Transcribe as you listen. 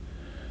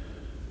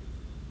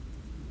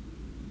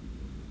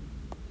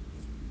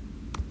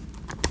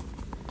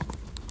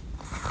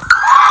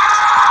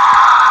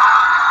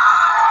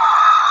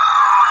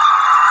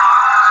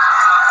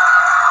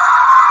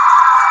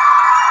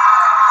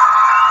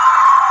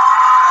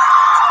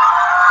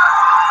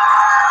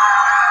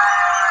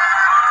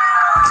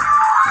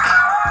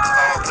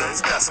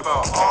things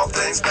basketball, all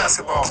things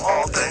basketball,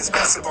 all things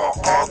basketball,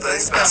 all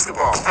things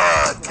basketball.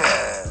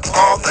 Podcast,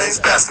 all things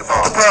basketball.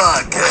 The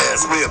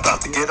podcast, we're about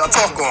to get our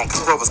talk on,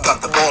 cause brothers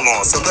got the ball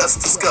on. So let's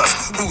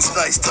discuss who's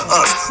nice to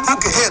us, who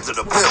can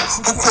handle the bill,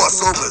 who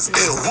crossovers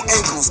ill, who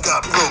angles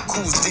got broke,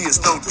 whose D is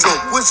no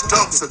joke, which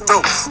dunks are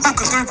dope, who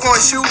can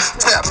three-point shoot.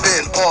 Tap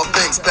in, all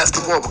things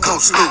basketball with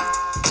Coach Luke.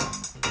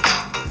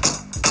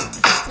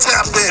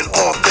 Tap in,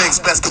 all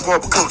things basketball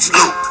with Coach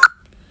Luke.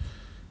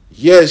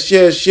 Yes.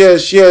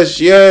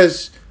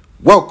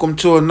 Welcome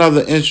to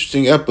another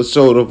interesting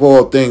episode of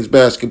All Things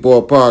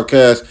Basketball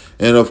Podcast.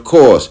 And of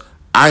course,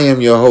 I am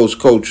your host,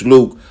 Coach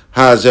Luke.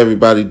 How's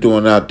everybody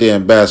doing out there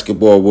in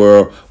basketball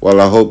world? Well,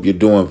 I hope you're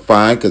doing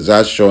fine, because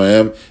I sure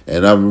am.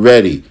 And I'm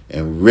ready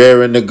and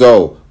raring to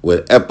go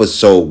with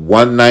episode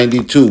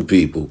 192,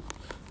 people.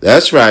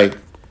 That's right.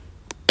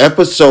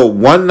 Episode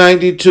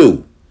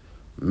 192.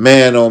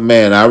 Man, oh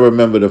man, I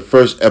remember the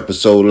first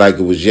episode like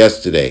it was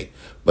yesterday.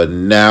 But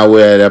now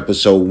we're at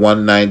episode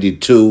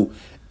 192,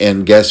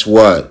 and guess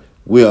what?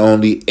 We're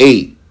only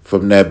 8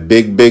 from that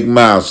big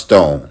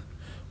milestone.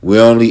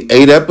 We're only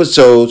 8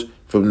 episodes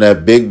from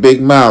that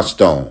big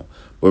milestone.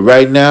 But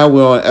right now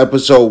we're on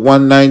episode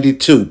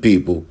 192,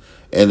 people.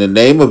 And the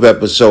name of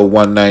episode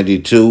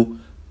 192,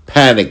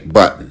 Panic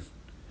Button.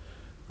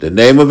 The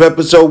name of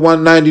episode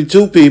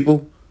 192,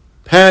 people,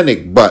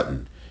 Panic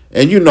Button.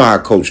 And you know how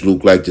Coach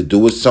Luke like to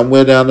do it.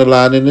 Somewhere down the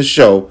line in the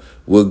show,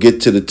 we'll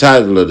get to the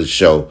title of the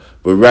show.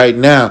 But right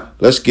now,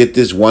 let's get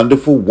this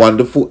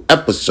wonderful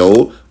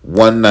episode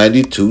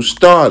 192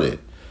 started.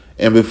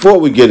 And before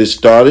we get it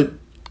started,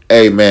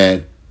 hey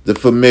man, the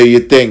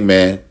familiar thing,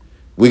 man.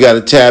 We got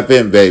to tap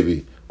in,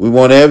 baby. We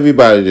want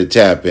everybody to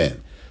tap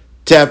in.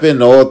 Tap in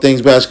to All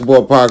Things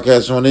Basketball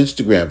Podcast on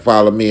Instagram.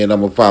 Follow me and I'm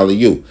going to follow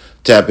you.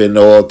 Tap in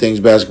to All Things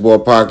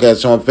Basketball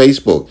Podcast on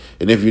Facebook.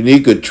 And if you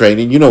need good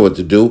training, you know what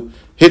to do.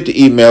 Hit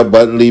the email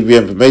button, leave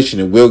your information,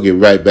 and we'll get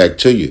right back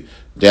to you.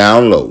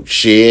 Download,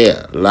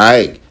 share,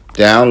 like,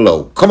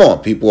 download. Come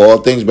on, people. All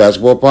Things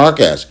Basketball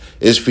Podcast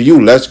is for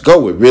you. Let's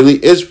go. It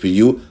really is for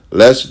you.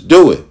 Let's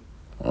do it.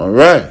 All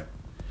right.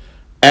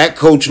 At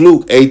Coach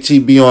Luke,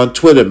 ATB on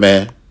Twitter,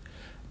 man.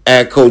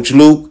 At Coach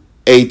Luke,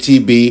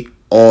 ATB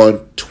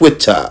on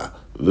Twitter.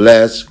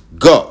 Let's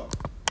go.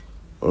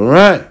 All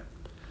right.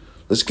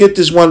 Let's get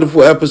this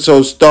wonderful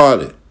episode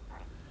started.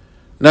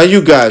 Now,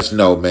 you guys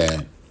know,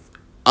 man,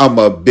 I'm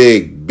a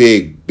big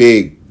Knicks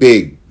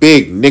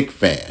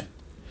fan.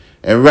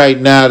 And right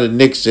now, the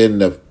Knicks in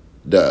the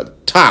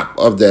top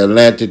of the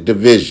Atlantic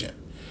Division.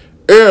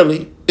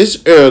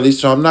 It's early,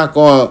 so I'm not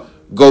going to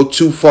go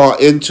too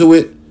far into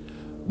it.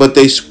 But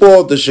they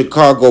spoiled the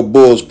Chicago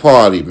Bulls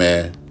party,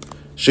 man.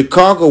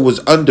 Chicago was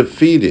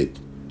undefeated,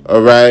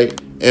 all right?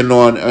 And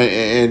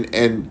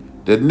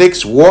the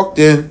Knicks walked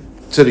in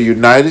to the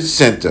United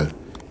Center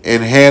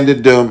and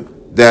handed them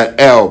that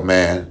L,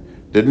 man.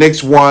 The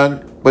Knicks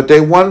won, but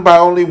they won by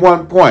only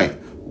 1 point,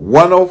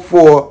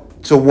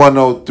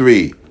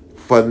 104-103.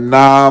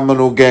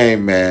 Phenomenal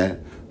game,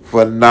 man.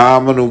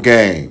 Phenomenal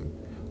game.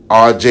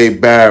 R.J.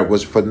 Barrett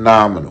was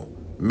phenomenal.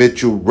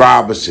 Mitchell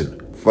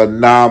Robinson,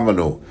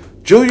 phenomenal.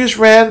 Julius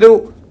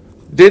Randle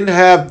didn't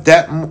have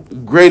that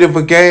great of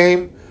a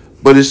game,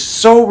 but it's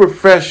so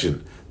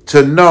refreshing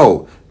to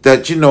know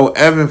that,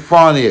 Evan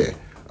Fournier,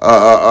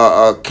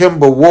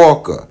 Kemba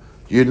Walker,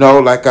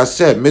 like I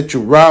said,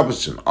 Mitchell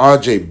Robinson,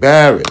 R.J.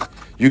 Barrett.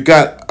 You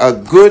got a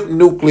good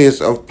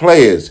nucleus of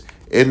players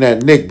in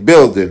that Knicks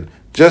building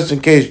just in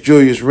case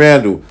Julius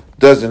Randle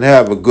doesn't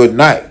have a good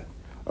night.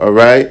 All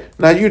right?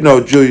 Now,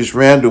 Julius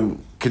Randle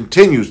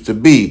continues to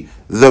be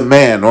the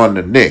man on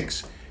the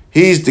Knicks.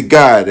 He's the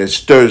guy that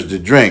stirs the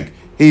drink.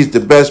 He's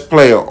the best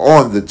player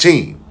on the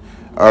team.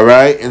 All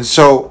right? And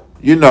so,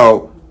 he's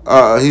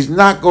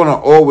not going to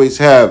always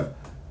have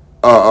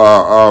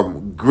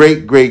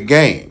great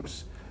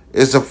games.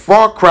 It's a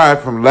far cry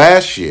from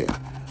last year,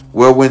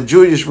 where when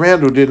Julius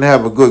Randle didn't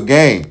have a good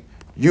game,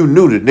 you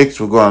knew the Knicks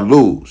were going to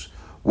lose.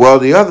 Well,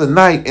 the other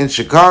night in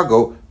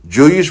Chicago,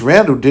 Julius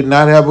Randle did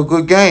not have a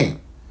good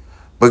game.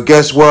 But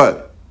guess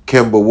what?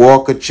 Kemba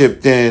Walker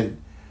chipped in.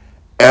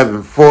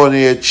 Evan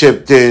Fournier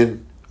chipped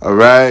in. All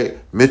right?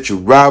 Mitchell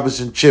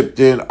Robinson chipped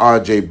in.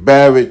 R.J.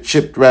 Barrett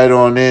chipped right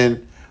on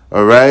in.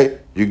 All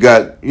right? You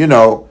got a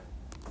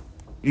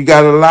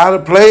lot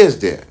of players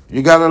there.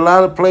 You got a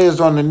lot of players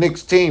on the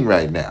Knicks team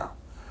right now.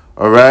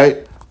 All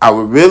right? I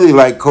would really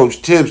like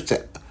Coach Tibbs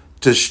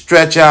to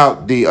stretch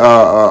out the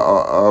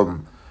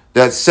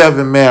that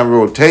 7-man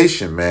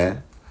rotation,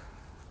 man.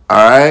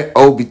 All right?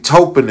 Obi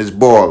Toppin is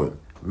balling.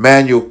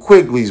 Manuel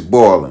Quigley's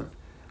balling.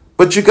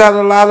 But you got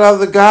a lot of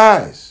other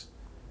guys.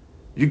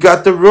 You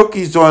got the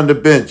rookies on the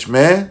bench,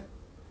 man.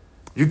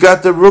 You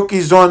got the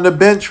rookies on the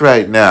bench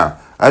right now.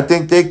 I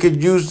think they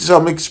could use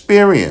some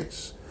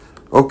experience.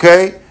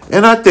 Okay?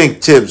 And I think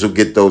Tibbs will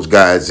get those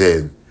guys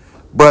in.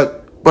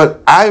 But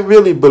I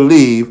really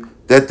believe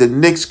that the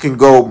Knicks can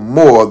go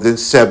more than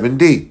 7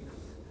 deep.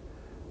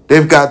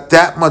 They've got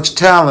that much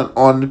talent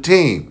on the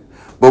team.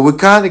 But we're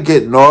kind of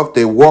getting off.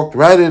 They walked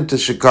right into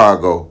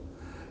Chicago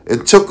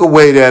and took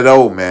away that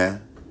O,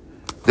 man.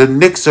 The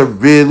Knicks are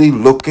really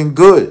looking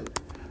good.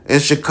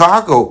 And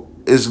Chicago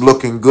is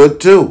looking good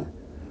too.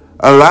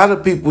 A lot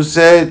of people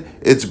said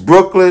it's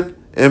Brooklyn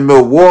and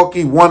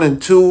Milwaukee 1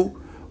 and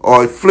 2,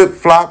 or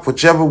flip-flop,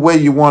 whichever way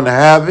you want to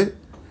have it.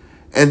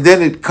 And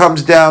then it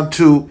comes down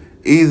to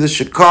either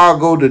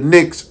Chicago, the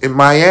Knicks, and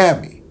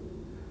Miami.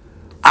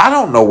 I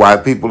don't know why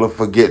people are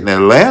forgetting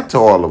Atlanta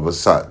all of a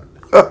sudden.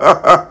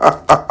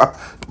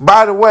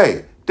 By the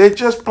way, they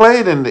just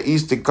played in the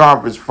Eastern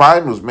Conference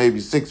Finals maybe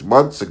 6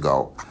 months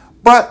ago.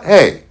 But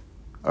hey,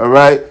 all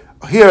right,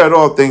 here at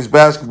All Things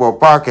Basketball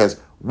Podcast,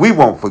 we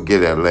won't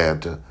forget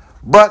Atlanta.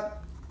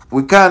 But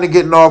we kind of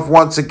getting off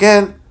once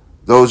again.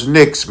 Those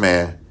Knicks,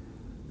 man,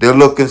 they're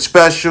looking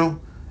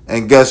special.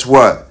 And guess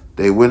what?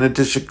 They went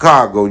into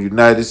Chicago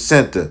United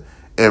Center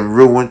and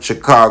ruined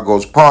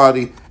Chicago's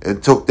party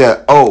and took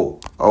that O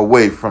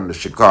away from the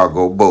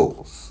Chicago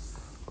Bulls.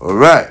 All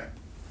right.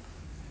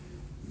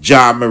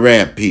 Ja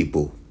Morant,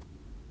 people.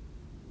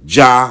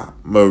 Ja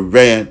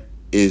Morant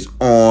is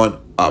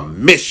on a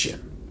mission.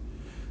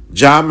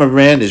 Ja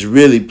Morant is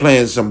really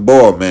playing some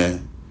ball,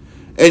 man.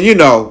 And you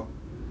know,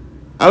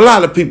 a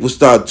lot of people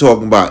start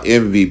talking about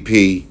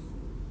MVP.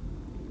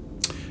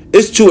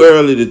 It's too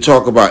early to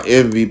talk about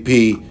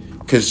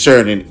MVP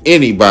concerning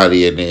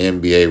anybody in the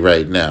NBA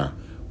right now.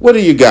 What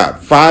do you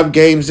got? 5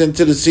 games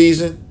into the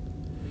season?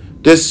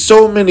 There's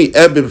so many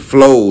ebb and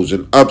flows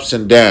and ups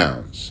and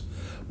downs.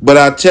 But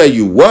I tell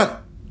you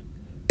what,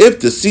 if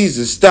the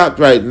season stopped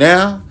right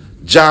now,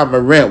 Ja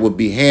Morant would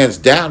be hands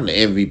down the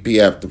MVP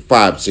after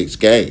 5-6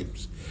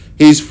 games.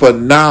 He's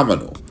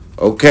phenomenal,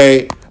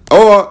 okay?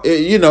 Or,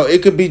 you know,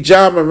 it could be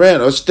Ja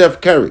Morant or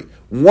Steph Curry,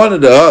 one or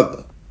the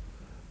other.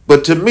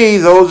 But to me,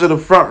 those are the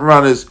front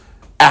runners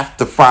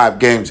after 5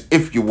 games,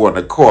 if you want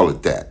to call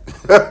it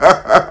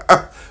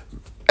that.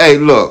 Hey,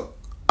 look,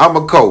 I'm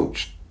a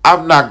coach.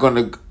 I'm not going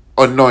to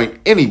anoint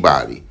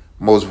anybody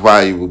most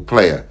valuable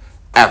player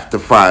after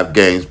 5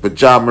 games. But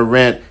Ja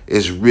Morant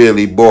is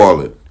really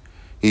balling.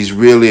 He's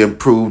really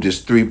improved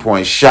his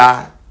 3-point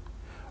shot.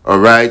 All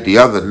right, the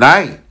other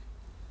night,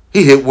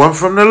 he hit one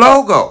from the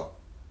logo.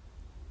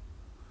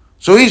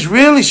 So he's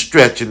really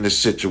stretching the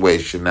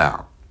situation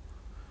out.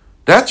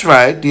 That's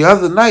right, the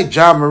other night,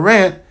 Ja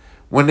Morant,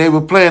 when they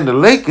were playing the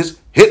Lakers,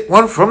 hit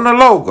one from the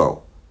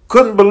logo.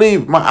 Couldn't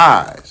believe my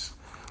eyes.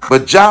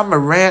 But Ja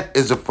Morant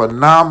is a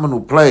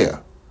phenomenal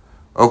player,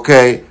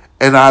 okay?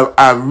 And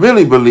I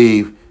really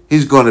believe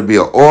he's going to be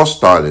an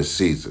all-star this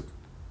season.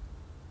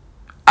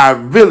 I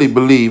really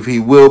believe he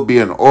will be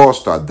an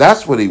all-star.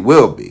 That's what he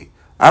will be.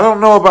 I don't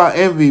know about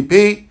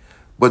MVP,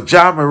 but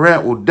Ja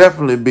Morant will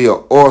definitely be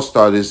an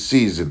all-star this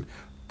season,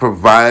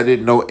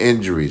 provided no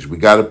injuries. We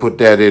got to put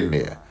that in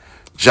there.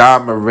 Ja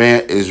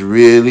Morant is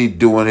really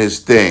doing his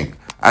thing.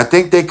 I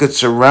think they could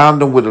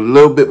surround him with a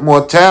little bit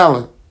more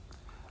talent.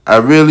 I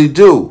really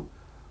do.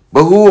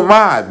 But who am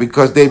I?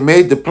 Because they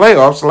made the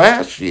playoffs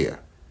last year.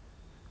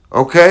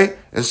 Okay?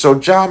 And so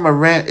Ja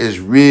Morant is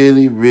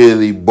really,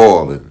 really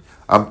balling.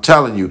 I'm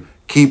telling you,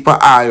 keep an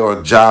eye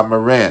on Ja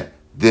Morant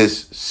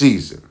this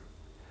season.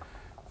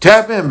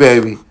 Tap in,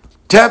 baby.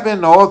 Tap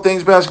in to All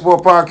Things Basketball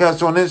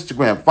Podcast on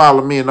Instagram.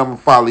 Follow me and I'm going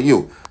to follow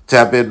you.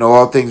 Tap into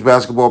All Things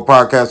Basketball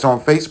Podcast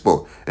on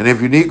Facebook. And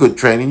if you need good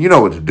training, you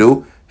know what to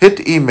do. Hit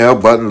the email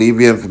button, leave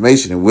your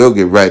information, and we'll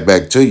get right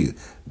back to you.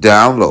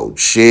 Download,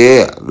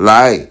 share,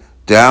 like,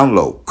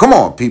 download. Come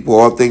on, people.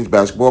 All Things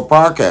Basketball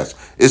Podcast.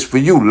 It's for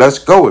you. Let's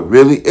go. It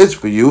really is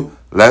for you.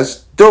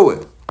 Let's do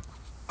it.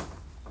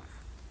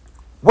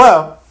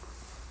 Well,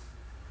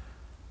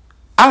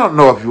 I don't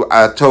know if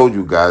I told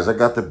you guys, I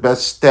got the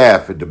best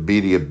staff in the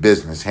media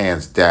business,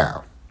 hands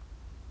down.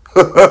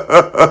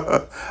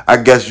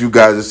 I guess you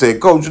guys are saying,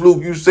 Coach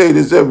Luke, you say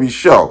this every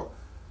show.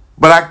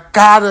 But I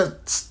gotta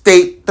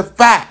state the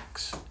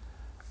facts.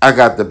 I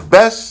got the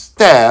best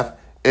staff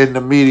in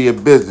the media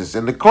business.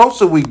 And the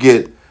closer we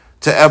get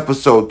to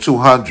episode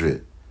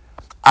 200,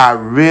 I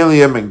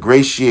really am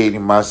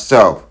ingratiating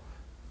myself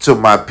to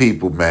my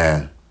people,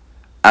 man.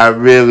 I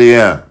really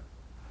am.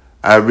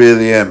 I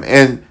really am.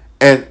 And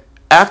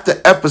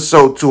after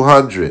episode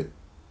 200,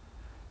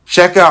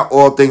 check out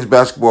All Things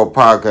Basketball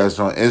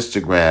Podcast on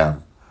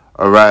Instagram,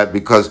 all right?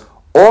 Because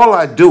all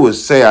I do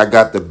is say I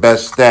got the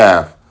best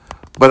staff,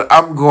 but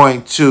I'm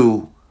going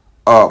to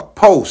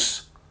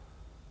post,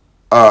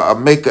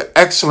 make an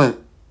excellent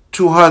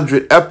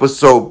 200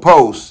 episode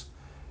post,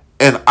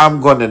 and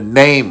I'm going to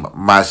name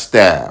my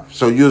staff.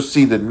 So you'll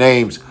see the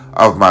names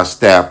of my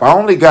staff. I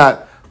only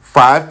got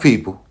 5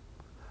 people,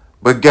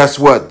 but guess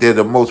what? They're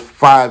the most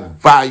 5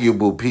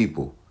 valuable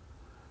people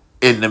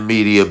in the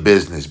media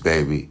business,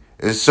 baby.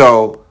 And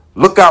so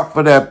look out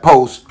for that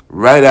post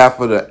right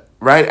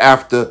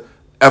after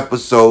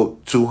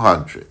episode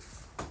 200.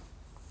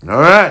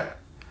 All right.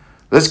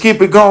 Let's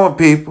keep it going,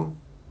 people.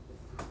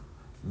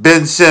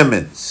 Ben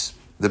Simmons.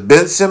 The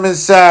Ben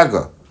Simmons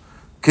saga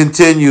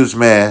continues,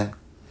 man.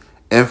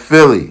 In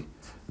Philly.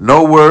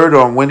 No word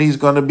on when he's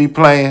going to be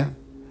playing.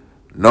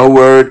 No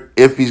word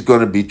if he's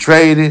going to be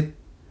traded.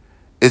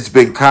 It's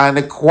been kind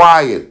of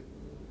quiet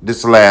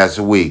this last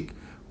week.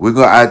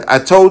 I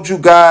told you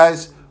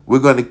guys We're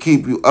going to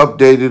keep you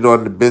updated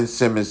on the Ben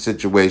Simmons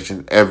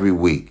situation every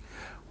week.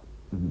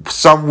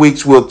 Some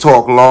weeks we'll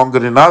talk longer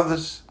than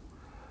others,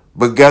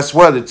 but guess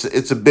what?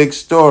 It's a big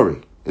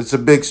story. It's a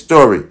big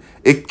story.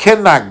 It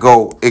cannot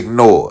go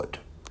ignored,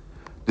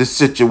 this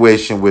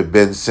situation with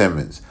Ben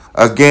Simmons.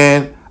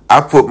 Again,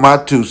 I put my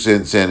 2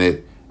 cents in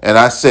it, and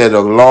I said a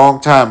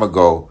long time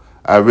ago,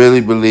 I really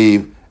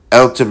believe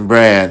Elton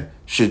Brand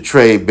should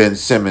trade Ben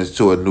Simmons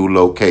to a new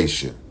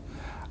location.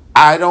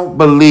 I don't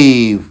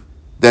believe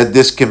that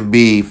this can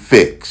be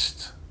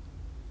fixed.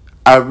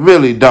 I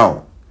really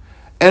don't.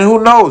 And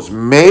who knows,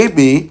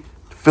 maybe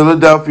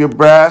Philadelphia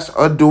Brass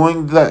are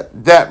doing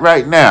that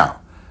right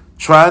now,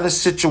 trying to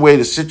situate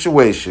a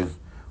situation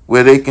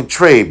where they can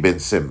trade Ben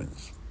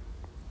Simmons.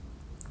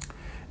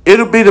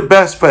 It'll be the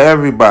best for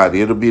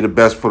everybody. It'll be the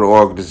best for the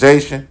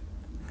organization.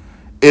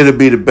 It'll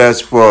be the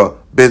best for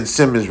Ben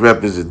Simmons'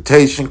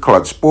 representation,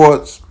 Clutch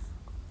Sports.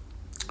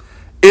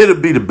 It'll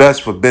be the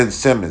best for Ben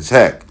Simmons.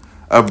 Heck,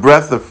 a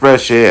breath of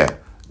fresh air,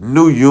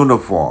 new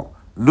uniform,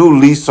 new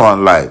lease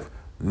on life,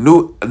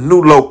 new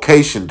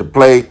location to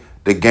play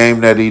the game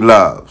that he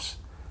loves.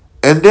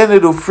 And then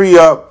it'll free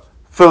up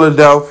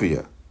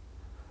Philadelphia.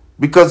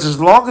 Because as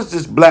long as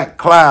this black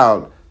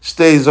cloud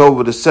stays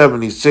over the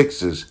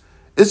 76ers,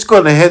 it's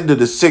going to hinder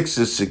the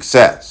Sixers'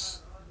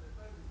 success.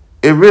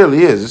 It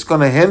really is. It's going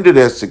to hinder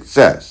their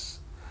success.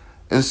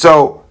 And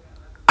so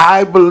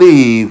I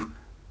believe,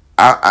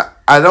 I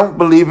don't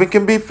believe it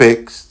can be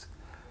fixed.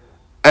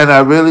 And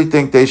I really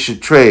think they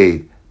should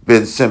trade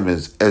Ben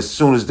Simmons as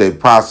soon as they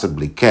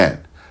possibly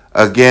can.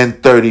 Again,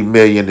 $30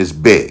 million is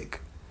big.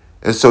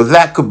 And so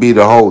that could be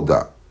the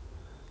holdup.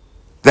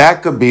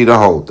 That could be the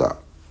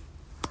holdup.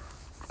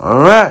 All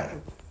right.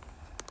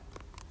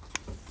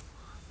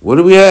 What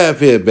do we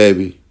have here,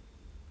 baby?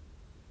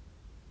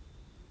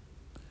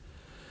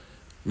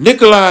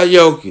 Nikola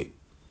Jokic,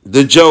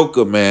 the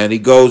Joker, man, he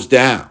goes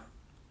down.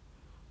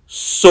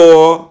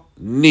 Sore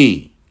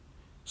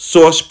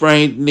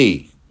sprained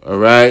knee, all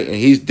right? And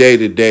he's day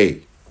to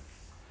day.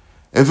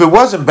 If it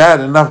wasn't bad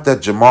enough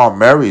that Jamal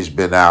Murray's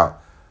been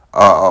out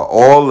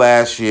all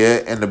last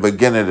year and the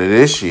beginning of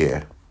this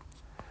year,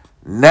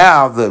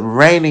 now the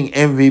reigning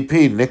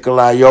MVP,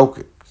 Nikola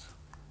Jokic,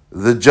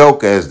 the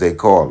Joker as they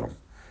call him,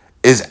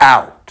 is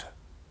out.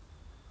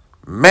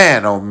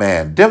 Man, oh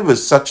man,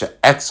 Denver's such an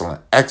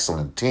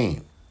excellent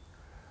team.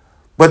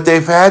 But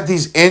they've had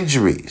these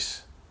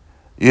injuries.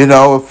 You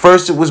know, at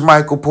first it was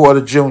Michael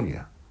Porter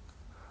Jr.,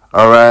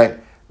 all right?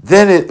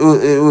 Then it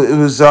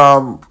was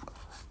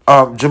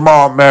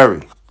Jamal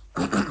Murray.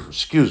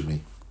 Excuse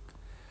me.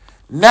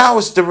 Now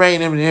it's the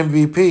reigning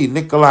MVP,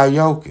 Nikola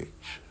Jokic.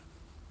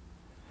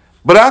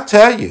 But I'll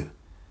tell you,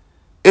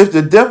 if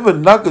the Denver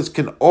Nuggets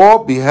can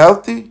all be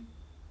healthy,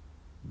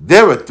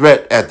 they're a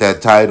threat at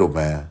that title,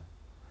 man.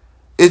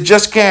 It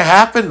just can't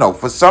happen, though.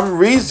 For some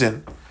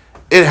reason,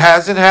 it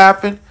hasn't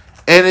happened,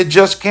 and it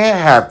just can't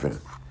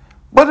happen.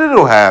 But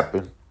it'll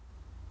happen.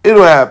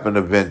 It'll happen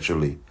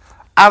eventually.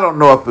 I don't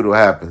know if it'll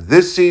happen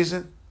this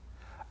season.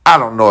 I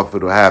don't know if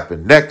it'll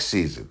happen next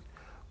season.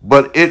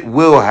 But it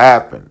will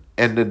happen.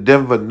 And the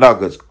Denver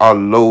Nuggets are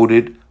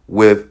loaded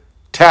with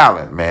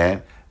talent,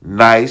 man.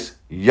 Nice,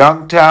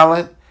 young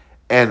talent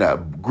and a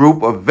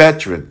group of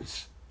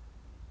veterans.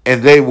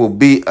 And they will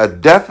be a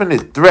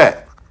definite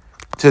threat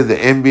to the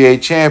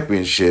NBA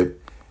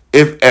championship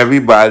if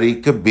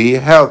everybody could be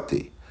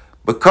healthy.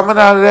 But coming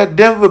out of that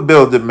Denver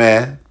building,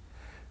 man,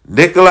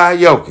 Nikola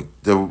Jokic,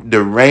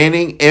 the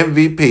reigning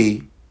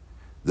MVP,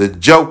 the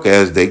Joker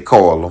as they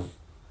call him,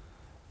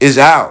 is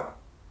out.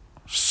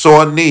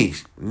 Sore knee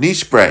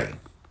sprain.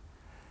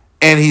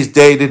 And he's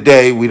day to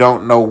day. We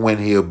don't know when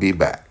he'll be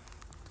back.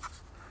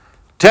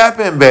 Tap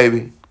in,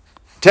 baby.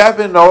 Tap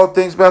into All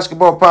Things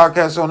Basketball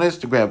Podcast on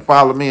Instagram.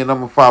 Follow me and I'm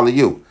going to follow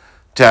you.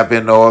 Tap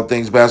into All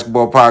Things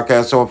Basketball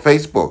Podcast on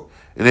Facebook.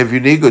 And if you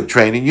need good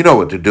training, you know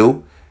what to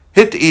do.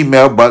 Hit the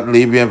email button,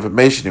 leave your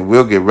information, and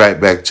we'll get right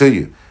back to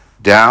you.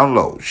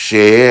 Download,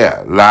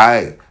 share,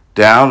 like,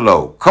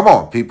 download. Come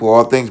on, people.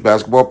 All Things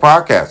Basketball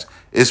Podcast.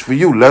 It's for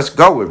you. Let's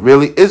go. It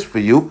really is for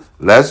you.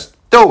 Let's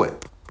do it.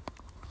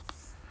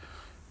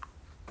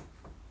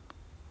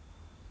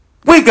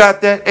 We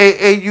got that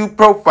AAU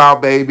profile,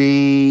 baby.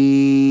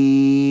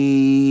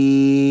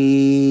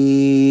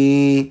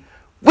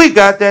 We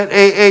got that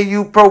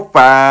AAU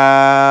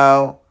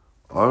profile.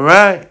 All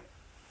right.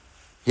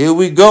 Here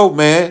we go,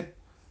 man.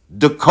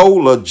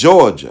 Decola,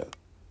 Georgia.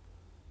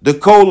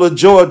 Decola,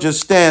 Georgia,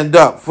 stand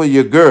up for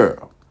your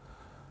girl.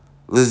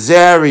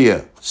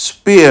 Lazaria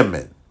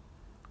Spearman,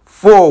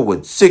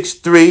 forward,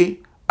 6'3",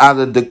 out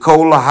of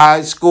Decola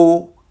High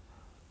School.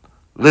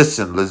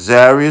 Listen,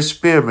 Lazaria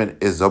Spearman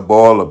is a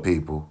baller,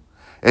 people.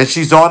 And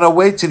she's on her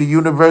way to the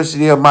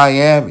University of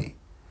Miami.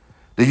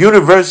 The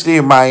University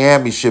of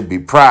Miami should be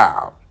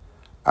proud.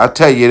 I'll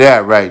tell you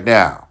that right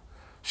now.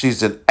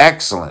 She's an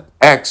excellent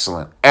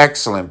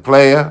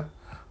player.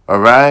 All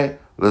right?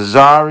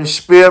 Lazaria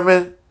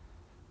Spearman,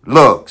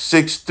 look,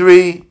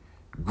 6'3",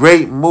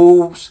 great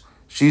moves.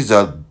 She's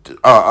a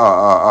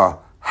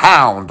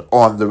hound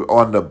on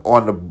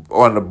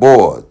the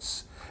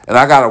boards. and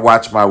I got to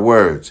watch my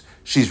words.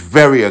 She's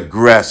very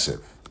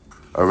aggressive.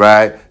 All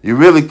right? You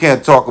really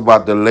can't talk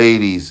about the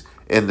ladies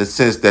in the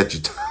sense that you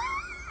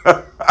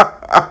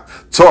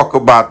talk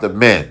about the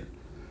men.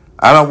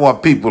 I don't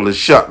want people to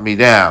shut me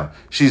down.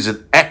 She's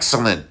an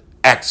excellent,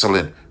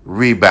 excellent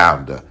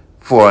rebounder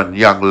for a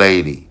young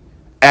lady.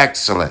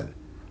 Excellent.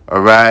 All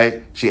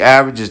right? She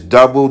averages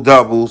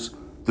double-doubles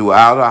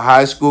throughout her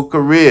high school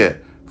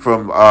career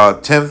from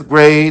 10th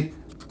grade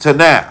to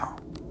now.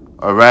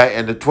 All right?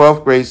 And the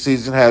 12th grade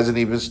season hasn't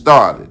even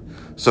started.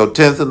 So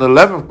 10th and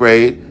 11th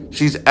grade,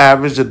 she's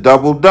averaged a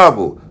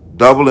double-double.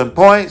 Double in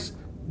points,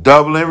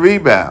 double in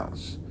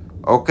rebounds.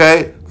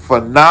 Okay?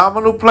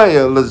 Phenomenal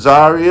player,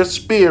 Lazaria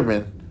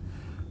Spearman.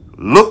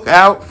 Look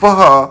out for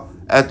her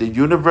at the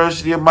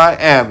University of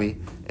Miami,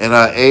 and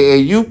her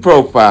AAU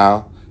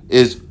profile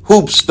is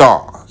Hoop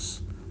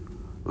Stars.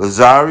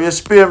 Lazaria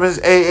Spearman's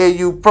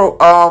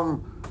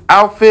AAU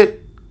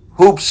outfit,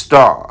 Hoop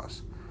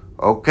Stars.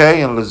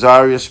 Okay, and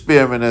Lazaria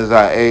Spearman is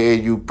our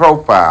AAU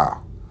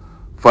profile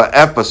for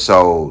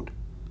episode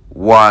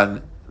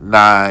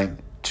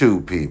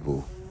 192,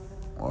 people.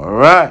 All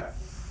right.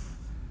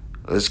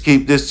 Let's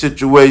keep this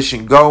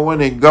situation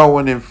going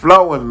and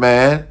flowing,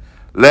 man.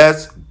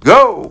 Let's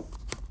go.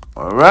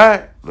 All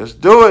right. Let's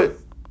do it.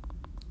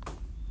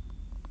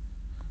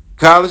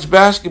 College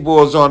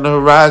basketball is on the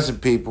horizon,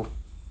 people.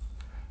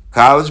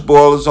 College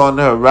ball is on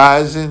the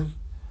horizon.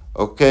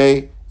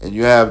 Okay. And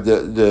you have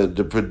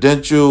the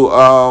potential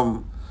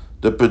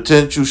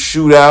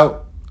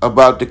shootout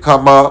about to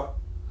come up.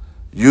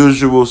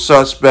 Usual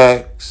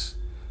suspects.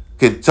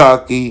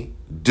 Kentucky,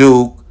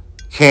 Duke,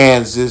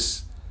 Kansas.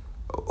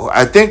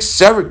 I think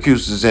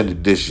Syracuse is in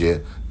it this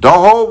year. Don't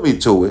hold me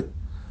to it,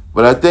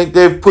 but I think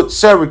they've put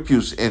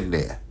Syracuse in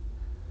there.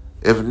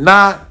 If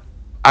not,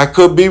 I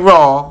could be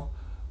wrong,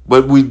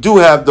 but we do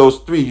have those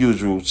three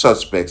usual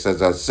suspects,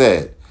 as I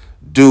said.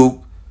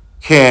 Duke,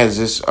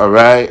 Kansas, all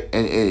right?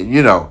 And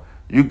you know,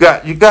 you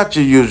got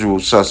your usual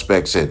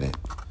suspects in it.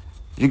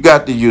 You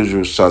got the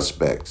usual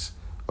suspects,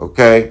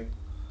 okay?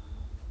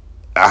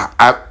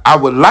 I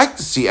would like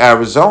to see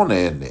Arizona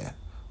in there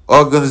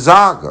or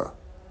Gonzaga.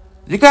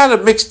 You got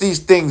to mix these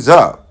things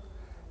up.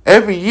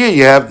 Every year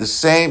you have the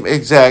same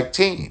exact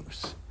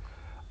teams.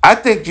 I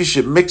think you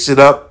should mix it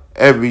up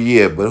every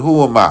year, but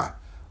who am I?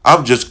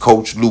 I'm just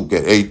Coach Luke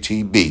at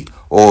ATB,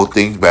 All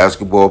Things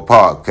Basketball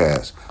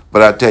Podcast.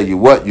 But I tell you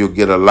what, you'll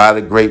get a lot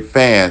of great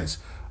fans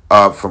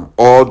from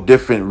all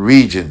different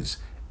regions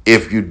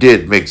if you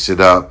did mix it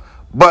up.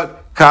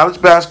 But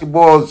college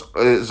basketball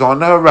is on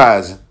the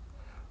horizon.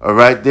 All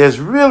right, there's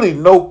really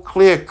no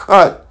clear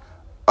cut,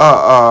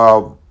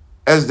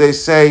 as they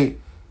say,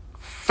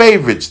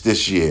 favorites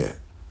this year,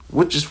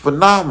 which is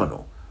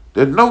phenomenal.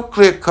 There are no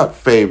clear cut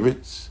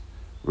favorites,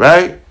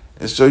 right?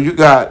 And so you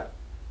got,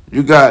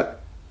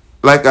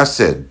 like I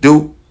said,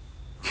 Duke,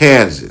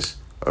 Kansas,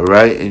 all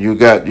right, and you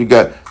got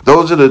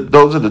those are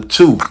the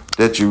two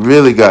that you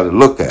really got to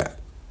look at.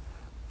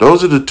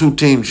 Those are the two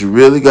teams you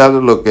really got to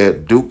look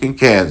at, Duke and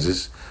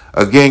Kansas.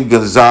 Again,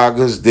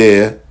 Gonzaga's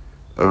there,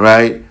 all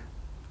right.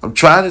 I'm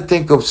trying to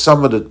think of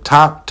some of the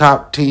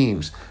top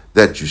teams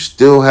that you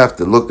still have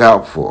to look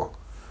out for.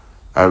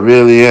 I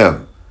really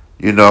am.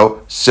 You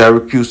know,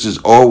 Syracuse is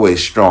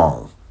always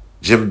strong.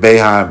 Jim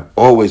Boeheim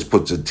always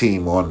puts a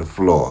team on the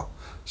floor.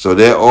 So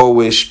they're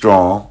always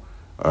strong.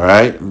 All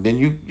right. And then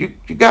you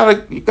got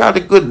a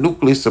good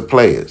nucleus of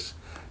players.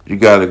 You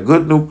got a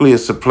good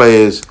nucleus of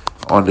players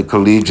on the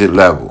collegiate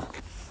level.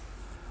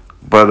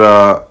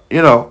 But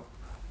you know,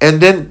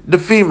 and then the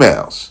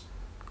females.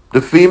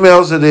 The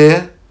females are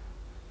there.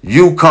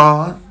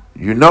 UConn,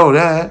 you know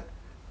that.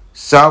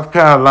 South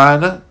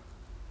Carolina.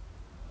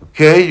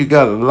 Okay, you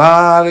got a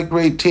lot of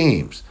great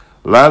teams.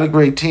 A lot of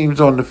great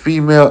teams on the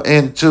female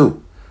end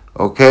too.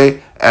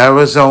 Okay,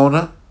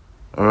 Arizona.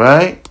 All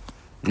right.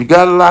 You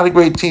got a lot of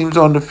great teams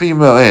on the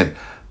female end.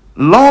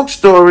 Long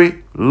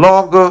story,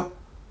 longer.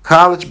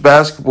 College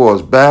basketball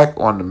is back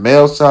on the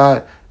male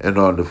side and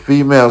on the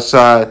female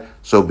side.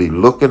 So be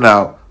looking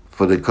out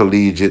for the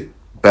collegiate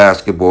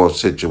basketball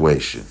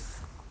situation.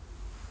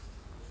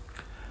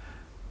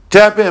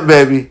 Tap in,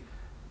 baby.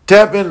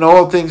 Tap in to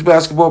All Things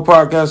Basketball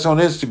Podcast on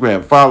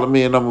Instagram. Follow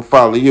me and I'm going to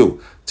follow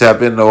you.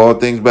 Tap into All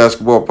Things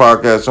Basketball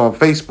Podcast on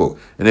Facebook.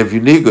 And if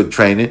you need good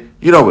training,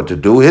 you know what to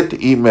do. Hit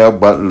the email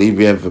button, leave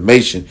your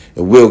information,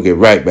 and we'll get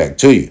right back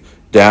to you.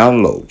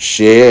 Download,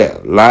 share,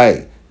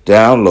 like,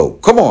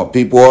 download. Come on,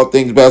 people. All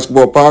Things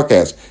Basketball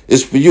Podcast.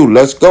 It's for you.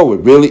 Let's go.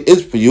 It really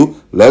is for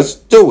you. Let's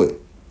do it.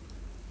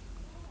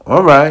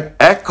 All right.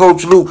 At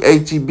Coach Luke,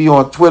 ATB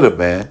on Twitter,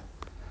 man.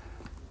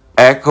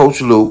 At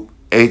Coach Luke,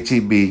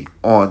 ATB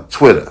on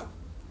Twitter.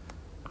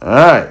 All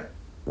right.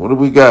 What do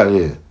we got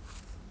here?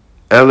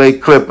 LA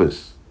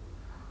Clippers.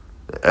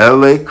 The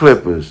LA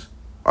Clippers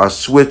are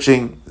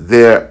switching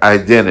their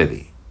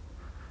identity.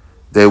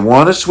 They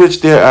want to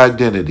switch their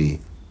identity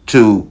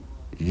to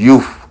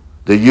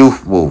the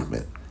youth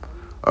movement.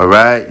 All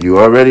right. You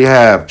already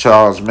have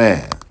Charles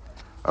Mann.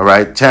 All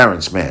right.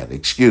 Terrence Mann,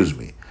 excuse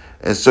me.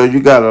 And so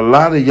you got a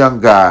lot of young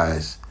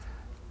guys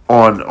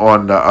on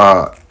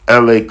the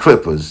LA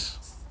Clippers.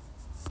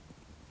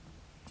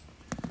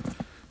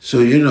 So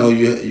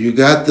you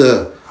got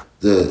the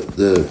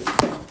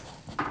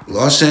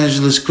Los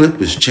Angeles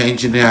Clippers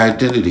changing their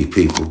identity,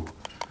 people.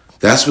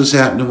 That's what's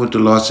happening with the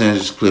Los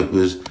Angeles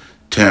Clippers.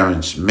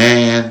 Terrence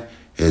Mann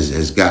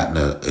has gotten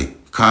a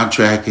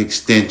contract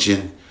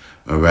extension.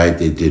 All right,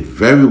 they did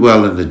very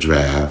well in the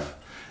draft.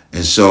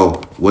 And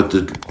so what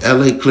the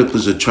LA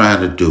Clippers are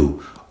trying to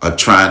do are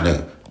trying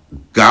to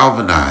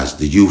galvanize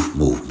the youth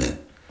movement.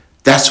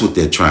 That's what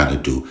they're trying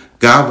to do.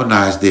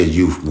 Galvanize their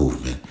youth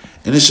movement.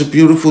 And it's a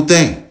beautiful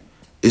thing.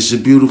 It's a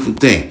beautiful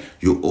thing.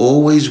 You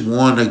always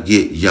want to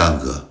get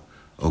younger.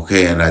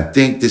 Okay, and I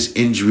think this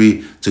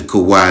injury to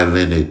Kawhi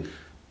Leonard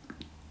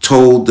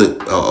told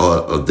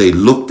they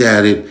looked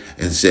at it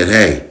and said,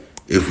 hey,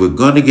 if we're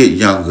going to get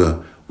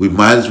younger, we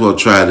might as well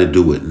try to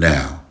do it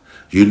now.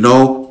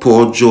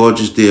 Paul George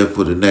is there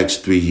for the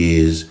next 3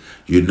 years.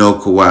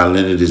 Kawhi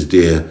Leonard is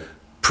there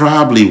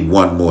probably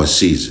one more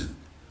season.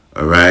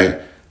 All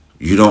right?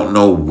 You don't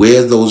know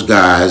where those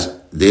guys,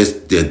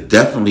 they're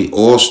definitely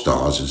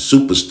all-stars and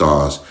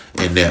superstars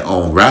in their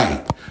own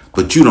right.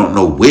 But you don't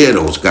know where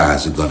those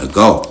guys are going to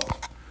go.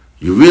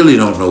 You really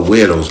don't know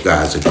where those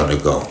guys are going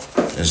to go.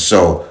 And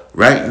so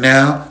right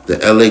now, the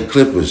LA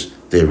Clippers,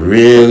 they're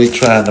really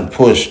trying to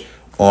push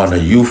on a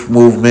youth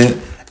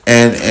movement.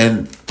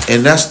 And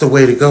that's the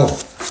way to go.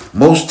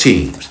 Most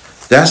teams,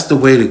 that's the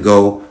way to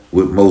go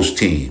with most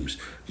teams.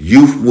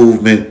 Youth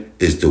movement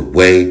is the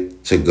way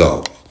to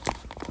go.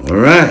 All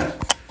right.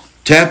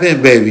 Tap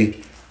in, baby.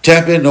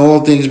 Tap into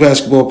All Things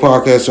Basketball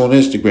Podcast on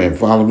Instagram.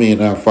 Follow me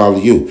and I'll follow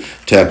you.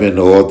 Tap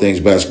into All Things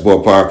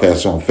Basketball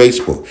Podcast on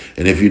Facebook.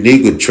 And if you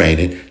need good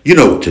training, you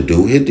know what to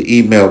do. Hit the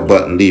email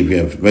button, leave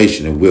your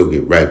information, and we'll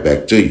get right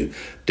back to you.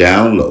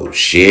 Download,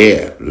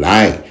 share,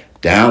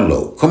 like,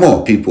 download. Come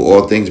on, people.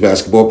 All Things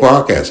Basketball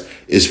Podcast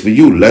is for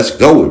you. Let's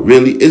go. It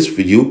really is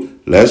for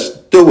you. Let's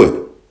do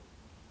it.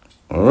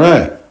 All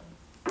right.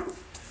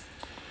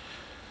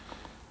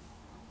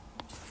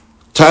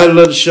 Title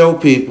of the show,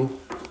 people.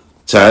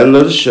 Title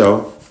of the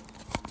show,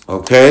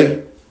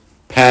 okay?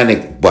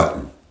 Panic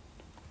button.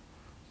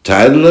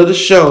 Title of the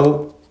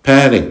show,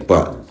 panic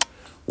button.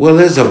 Well,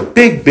 there's a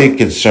big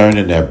concern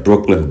in that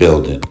Brooklyn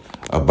building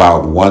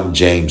about one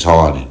James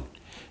Harden.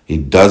 He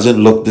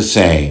doesn't look the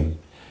same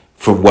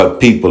from what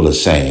people are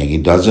saying. He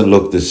doesn't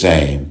look the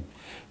same.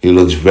 He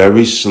looks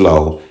very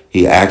slow.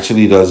 He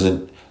actually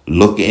doesn't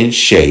look in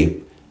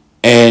shape.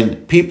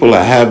 And people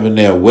are having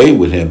their way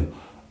with him,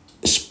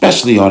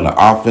 especially on the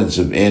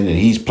offensive end, and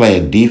he's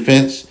playing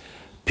defense.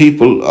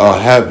 People are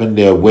having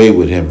their way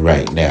with him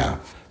right now.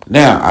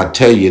 Now, I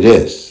tell you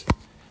this.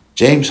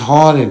 James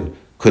Harden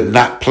could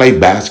not play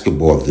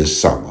basketball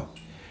this summer.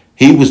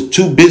 He was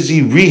too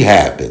busy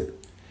rehabbing.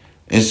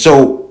 And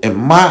so, in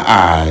my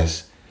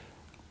eyes,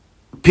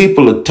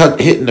 people are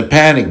hitting the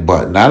panic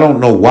button. I don't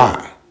know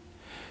why.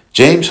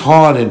 James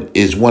Harden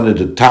is one of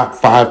the top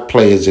 5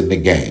 players in the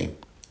game.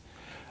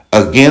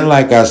 Again,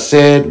 like I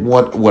said,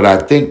 what I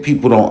think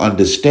people don't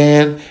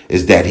understand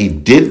is that he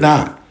did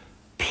not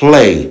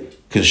play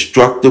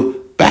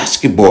constructive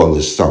basketball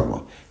this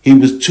summer. He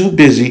was too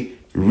busy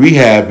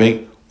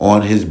rehabbing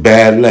on his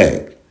bad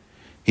leg.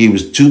 He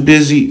was too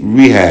busy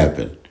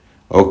rehabbing,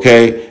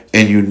 okay?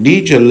 And you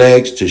need your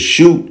legs to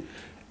shoot.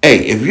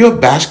 Hey, if you're a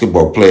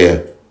basketball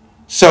player,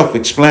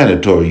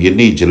 self-explanatory, you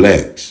need your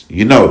legs.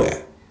 You know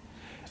that.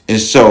 And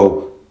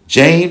so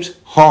James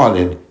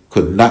Harden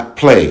could not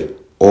play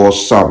all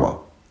summer.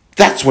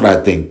 That's what I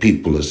think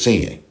people are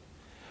seeing.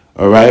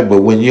 All right,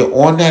 but when you're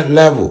on that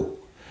level,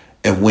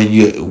 and when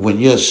you're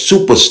a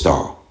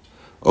superstar,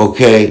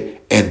 okay,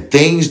 and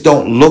things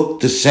don't look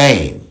the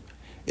same,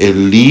 it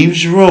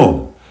leaves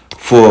room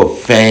for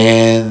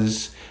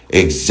fans,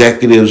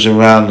 executives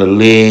around the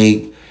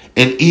league,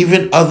 and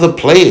even other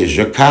players,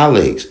 your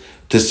colleagues,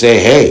 to say,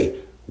 hey,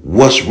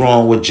 what's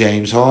wrong with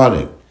James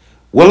Harden?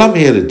 Well, I'm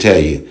here to tell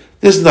you,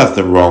 there's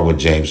nothing wrong with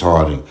James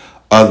Harden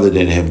other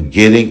than him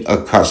getting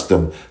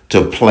accustomed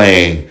to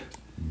playing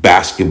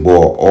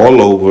basketball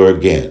all over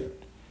again.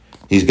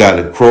 He's got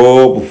to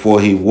crawl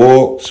before he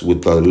walks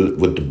with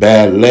the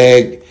bad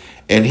leg,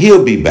 and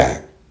he'll be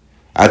back.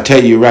 I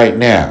tell you right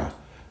now,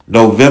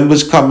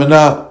 November's coming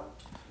up,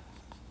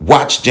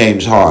 watch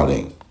James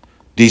Harden.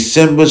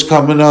 December's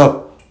coming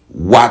up,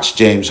 watch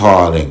James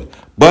Harden.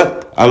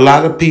 But a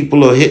lot of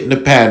people are hitting the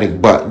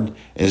panic button,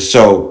 and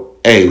so,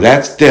 hey,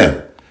 that's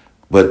them.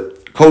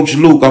 But Coach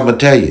Luke, I'm going to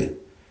tell you,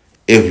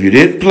 if you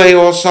didn't play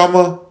all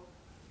summer,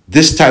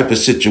 this type of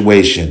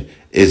situation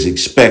is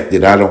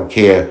expected. I don't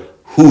care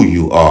who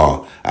you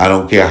are. I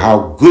don't care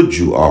how good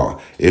you are.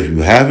 If you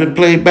haven't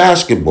played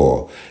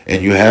basketball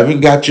and you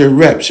haven't got your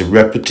reps and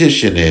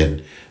repetition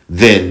in,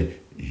 then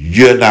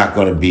you're not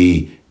going to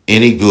be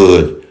any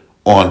good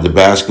on the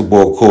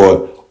basketball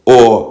court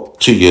or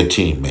to your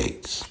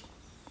teammates.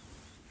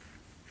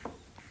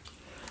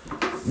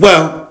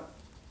 Well,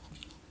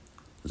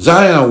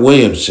 Zion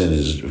Williamson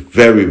is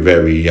very,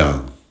 very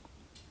young.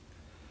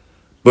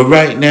 But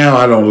right now,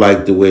 I don't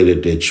like the way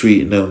that they're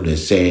treating him. They're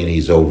saying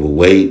he's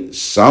overweight.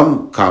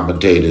 Some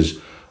commentators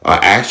are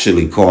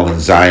actually calling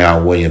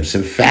Zion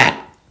Williamson fat.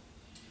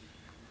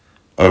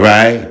 All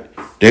right?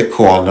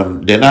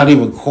 They're not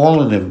even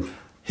calling him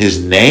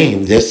his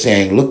name. They're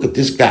saying, look at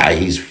this guy,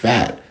 he's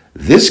fat.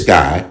 This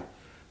guy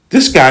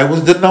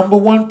was the number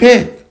one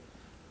pick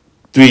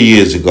 3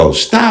 years ago.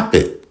 Stop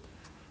it.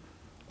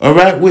 All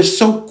right? We're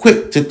so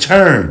quick to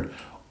turn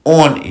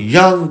on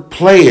young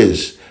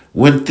players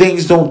when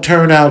things don't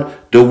turn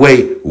out the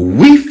way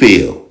we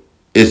feel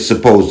it's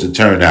supposed to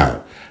turn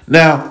out.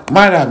 Now,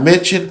 might I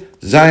mention,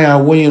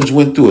 Zion Williams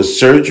went through a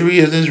surgery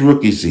in his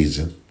rookie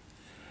season.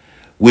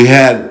 We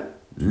had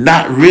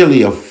not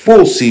really a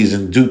full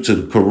season due to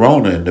the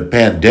corona and the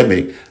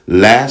pandemic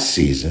last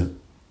season.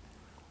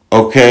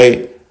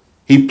 Okay?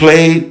 He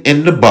played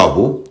in the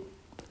bubble.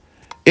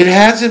 It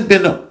hasn't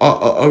been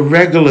a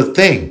regular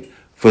thing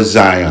for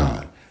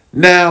Zion.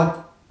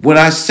 Now, when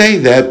I say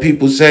that,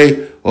 people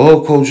say,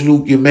 oh, Coach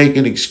Luke, you're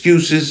making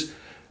excuses.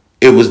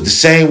 It was the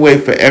same way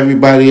for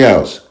everybody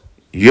else.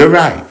 You're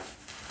right.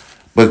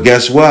 But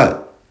guess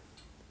what?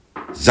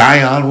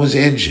 Zion was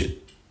injured.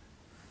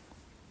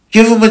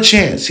 Give him a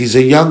chance. He's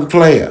a young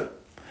player.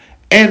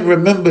 And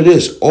remember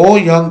this, all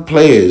young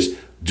players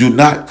do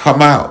not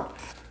come out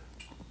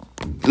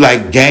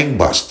like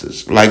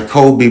gangbusters, like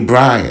Kobe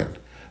Bryant,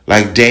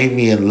 like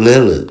Damian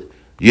Lillard,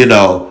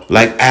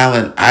 like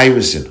Allen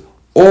Iverson.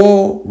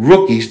 All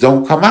rookies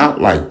don't come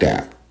out like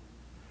that.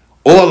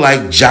 Or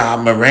like Ja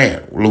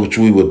Morant, which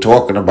we were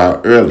talking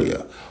about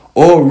earlier.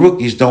 All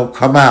rookies don't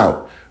come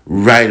out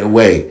right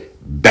away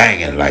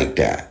banging like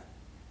that.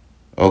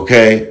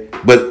 Okay?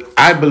 But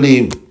I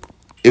believe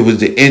it was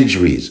the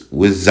injuries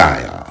with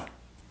Zion.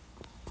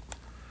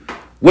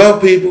 Well,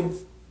 people,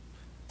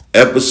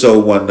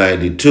 episode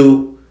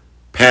 192,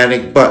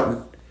 Panic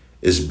Button.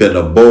 It's been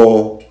a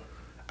ball.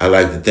 I'd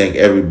like to thank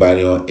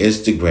everybody on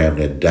Instagram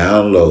that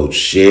downloads,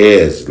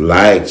 shares,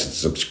 likes, and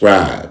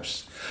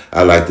subscribes.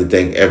 I'd like to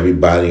thank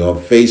everybody on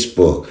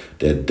Facebook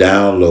that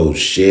downloads,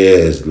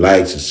 shares,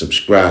 likes, and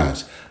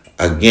subscribes.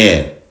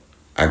 Again,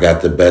 I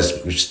got the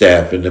best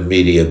staff in the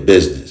media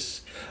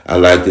business. I'd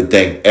like to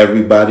thank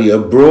everybody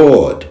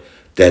abroad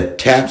that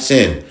taps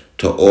in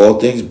to All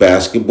Things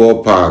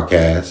Basketball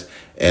Podcast.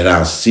 And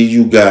I'll see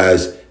you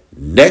guys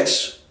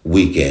next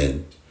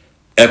weekend,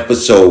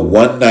 episode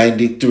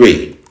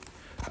 193.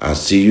 I'll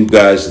see you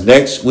guys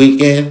next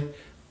weekend,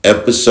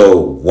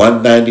 episode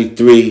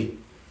 193.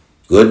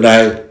 Good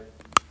night.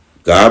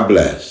 God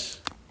bless.